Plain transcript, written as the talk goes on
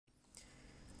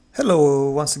Hello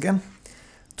once again.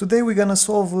 Today we're gonna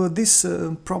solve this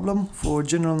problem for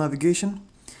general navigation.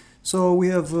 So we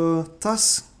have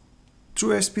TAS, true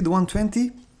airspeed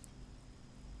 120,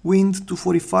 wind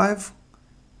 245,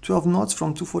 12 knots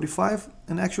from 245,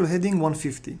 and actual heading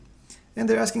 150. And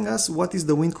they're asking us what is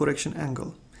the wind correction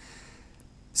angle.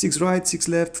 6 right, 6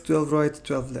 left, 12 right,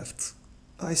 12 left.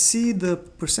 I see the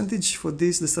percentage for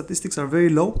this, the statistics are very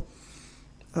low.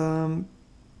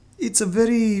 It's a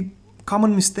very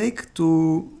common mistake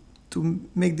to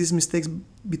make these mistakes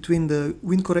between the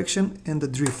wind correction and the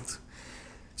drift.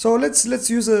 So let's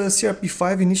use a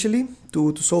CRP5 initially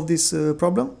to solve this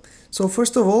problem. So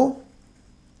first of all,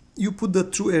 you put the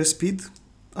true airspeed.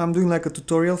 I'm doing like a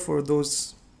tutorial for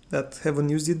those that haven't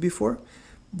used it before,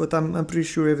 but I'm pretty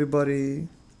sure everybody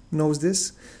knows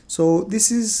this. So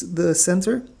this is the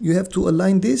center. You have to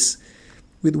align this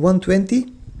with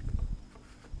 120.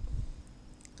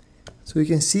 So you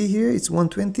can see here it's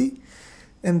 120,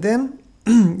 and then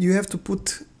you have to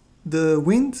put the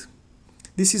wind.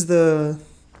 This is the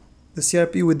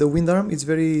CRP with the wind arm. It's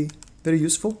very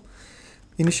useful.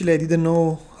 Initially I didn't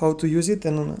know how to use it,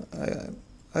 and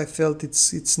I felt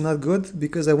it's not good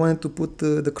because I wanted to put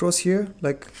the cross here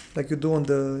like you do on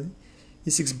the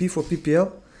E6B for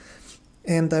PPL,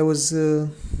 and I was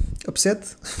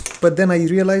upset. But then I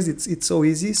realized it's so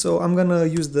easy, so I'm gonna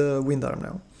use the wind arm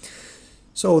now.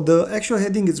 So the actual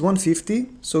heading is 150,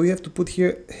 so we have to put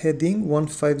here heading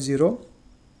 150,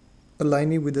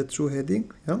 align it with the true heading,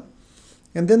 yeah?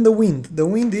 And then the wind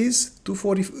is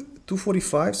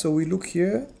 245, so we look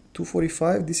here,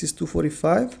 245, this is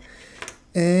 245,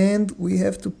 and we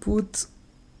have to put,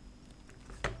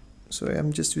 sorry,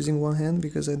 I'm just using one hand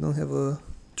because I don't have a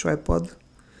tripod.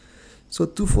 So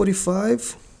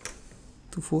 245,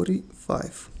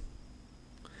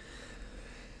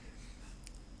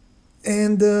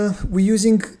 and we're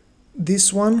using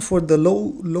this one for the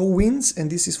low winds,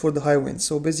 and this is for the high winds.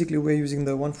 So basically we're using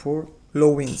the one for low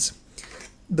winds.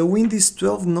 The wind is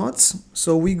 12 knots,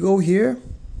 so we go here.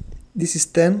 This is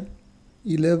 10,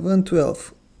 11,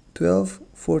 12,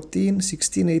 14,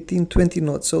 16, 18, 20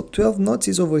 knots. So 12 knots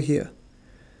is over here,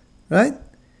 right?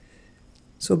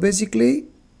 So basically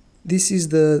this is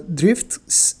the drift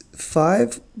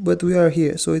 5, but we are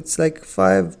here, so it's like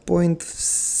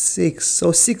 5.6.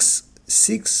 So 6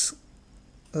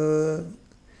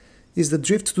 is the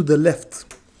drift to the left.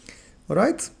 All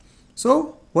right,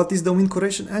 so what is the wind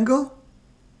correction angle?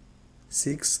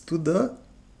 6 to the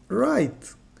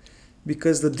right,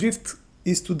 because the drift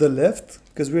is to the left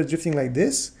because we're drifting like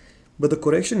this, but the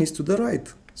correction is to the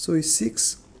right, so it's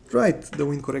 6 right, the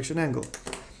wind correction angle.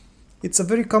 It's a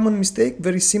very common mistake,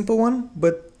 very simple one,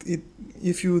 but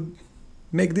if you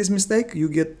make this mistake, you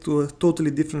get to a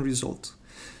totally different result.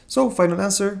 So final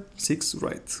answer, 6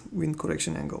 right, wind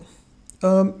correction angle.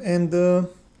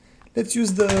 Let's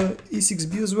use the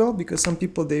E6B as well, because some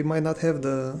people, they might not have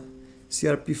the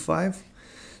CRP5.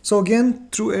 So again,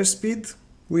 true airspeed,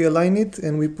 we align it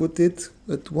and we put it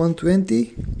at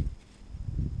 120.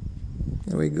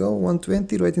 There we go,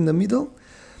 120 right in the middle.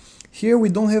 Here we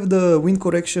don't have the wind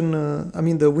correction,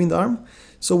 the wind arm,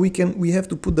 so we have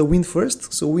to put the wind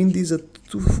first. So wind is at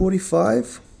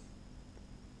 245.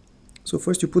 So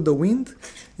first you put the wind,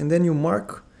 and then you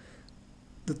mark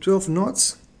the 12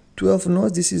 knots. 12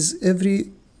 knots, this is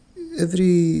every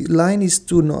line is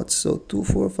 2 knots. So 2,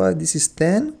 4, 5, this is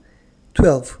 10,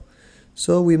 12.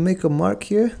 So we make a mark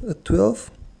here at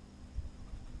 12.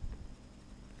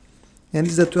 And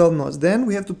this is the 12 knots. Then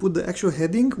we have to put the actual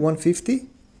heading, 150.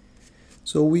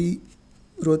 So we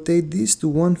rotate this to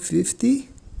 150.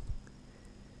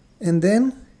 And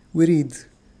then we read.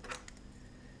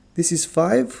 This is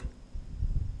 5,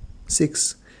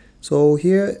 6. So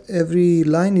here every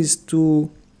line is 2.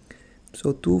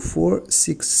 So 2, 4,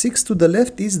 6. 6 to the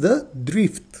left is the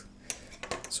drift.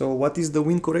 So what is the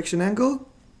wind correction angle?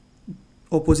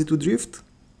 Opposite to drift.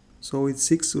 So it's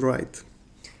 6 right.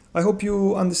 I hope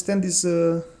you understand this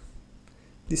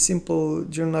simple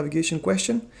general navigation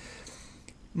question.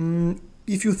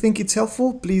 If you think it's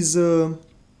helpful, please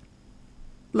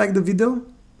like the video,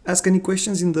 ask any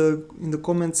questions in the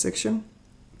comment section.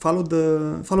 Follow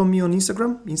me on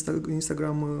Instagram.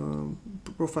 Instagram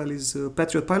profile is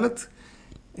Patriot Pilot,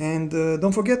 and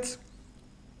don't forget,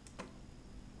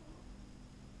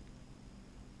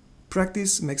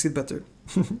 practice makes it better.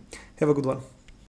 Have a good one.